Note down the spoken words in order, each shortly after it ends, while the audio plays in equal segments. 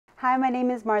Hi, my name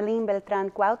is Marlene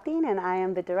Beltran Cuautin, and I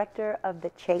am the director of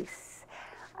The Chase.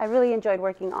 I really enjoyed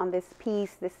working on this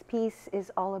piece. This piece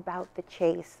is all about the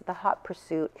chase, the hot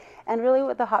pursuit. And really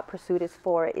what the hot pursuit is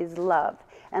for is love.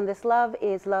 And this love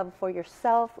is love for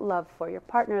yourself, love for your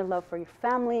partner, love for your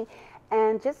family,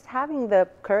 and just having the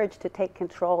courage to take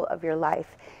control of your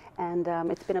life. And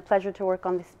it's been a pleasure to work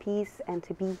on this piece and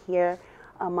to be here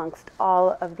amongst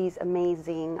all of these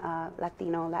amazing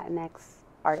Latino, Latinx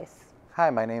artists. Hi,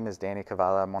 my name is Danny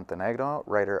Cavala Montenegro,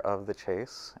 writer of The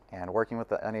Chase, and working with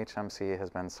the NHMC has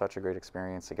been such a great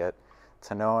experience to get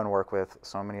to know and work with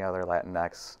so many other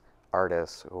Latinx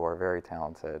artists who are very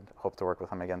talented. Hope to work with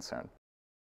them again soon.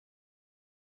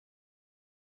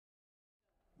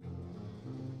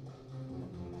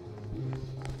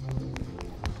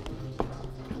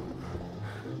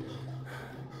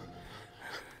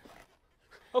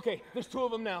 Okay, there's two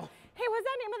of them now. Hey, what's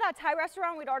that name of that Thai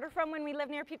restaurant we'd order from when we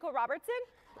lived near Pico Robertson?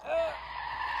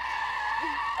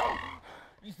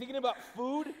 You thinking about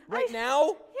food right now?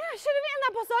 Yeah, I should have eaten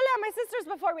that pozole at my sister's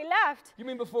before we left. You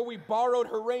mean before we borrowed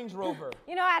her Range Rover?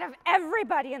 You know, out of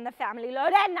everybody in the family,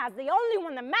 Lorena's the only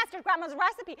one that mastered Grandma's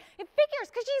recipe. It figures,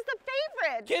 because she's the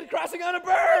favorite. Kid crossing on a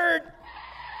bird!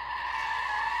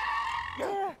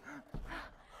 Hey,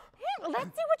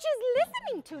 let's see what she's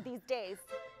listening to these days.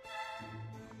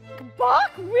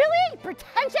 Buck, really?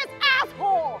 Pretentious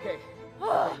asshole! Okay,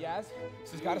 Yaz,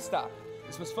 this has got to stop.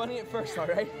 This was funny at first, all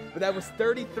right? But that was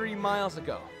 33 miles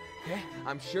ago, okay?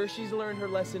 I'm sure she's learned her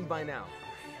lesson by now.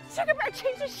 Sugar Bear,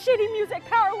 change the shitty music.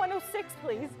 Power 106,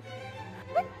 please.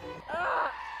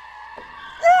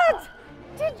 Jesus!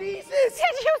 Did you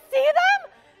see them?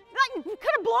 Like, you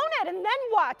could have blown it, and then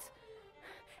what?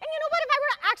 And you know what? If I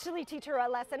were to actually teach her a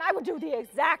lesson, I would do the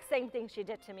exact same thing she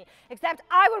did to me, except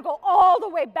I would go all the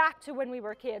way back to when we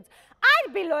were kids.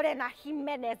 I'd be Lorena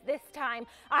Jimenez this time.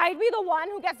 I'd be the one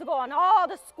who gets to go on all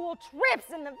the school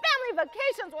trips and the family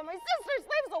vacations while my sister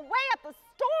slaves away at the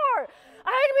store.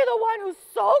 I'd be the one who's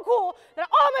so cool that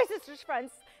all my sister's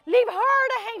friends leave her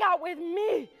to hang out with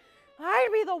me.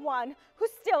 I'd be the one who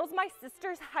steals my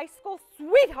sister's high school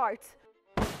sweetheart.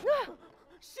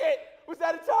 Shit! Was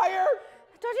that a tire?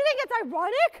 Don't you think it's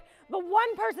ironic? The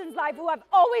one person's life who I've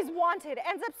always wanted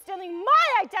ends up stealing my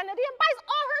identity and buys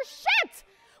all her shit!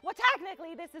 Well,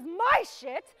 technically, this is my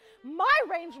shit, my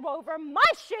Range Rover, my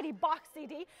shitty box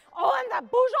CD, and that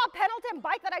bourgeois Pendleton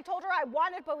bike that I told her I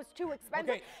wanted but was too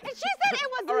expensive. Okay. And she said it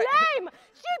was All right. lame!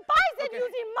 She buys it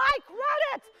using my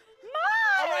credit!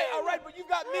 Mine! All right, but you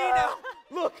got me now.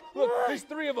 Look, there's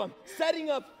three of them, setting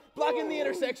up, blocking the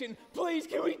intersection. Please,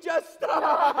 can we just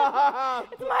stop?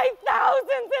 It's my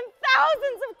thousands and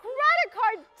thousands of credit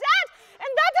card debt,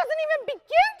 and that doesn't even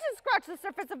begin to scratch the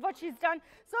surface of what she's done.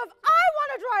 So if I want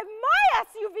to drive my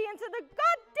SUV into the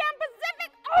goddamn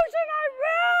Pacific Ocean, I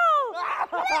will! Stop,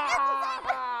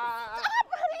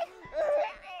 honey!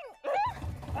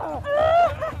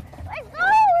 Let go!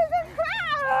 It's a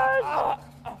crash!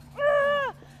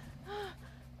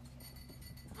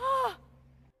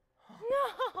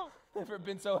 No! Never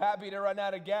been so happy to run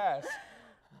out of gas.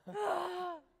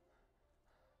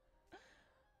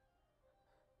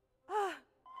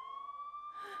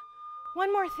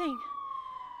 One more thing.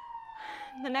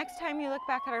 The next time you look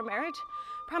back at our marriage,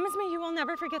 promise me you will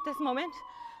never forget this moment.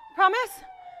 Promise?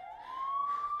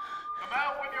 Come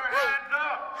out with your hands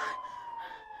up!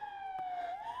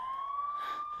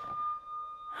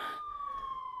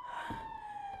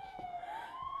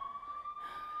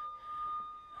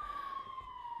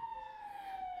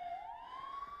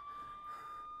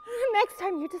 Next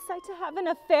time you decide to have an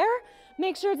affair,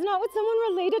 make sure it's not with someone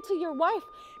related to your wife.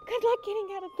 Good luck getting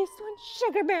out of this one,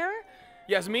 Sugar Bear.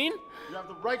 Yasmin? You have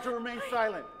the right to remain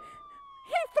silent.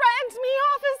 He threatened me,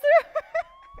 officer.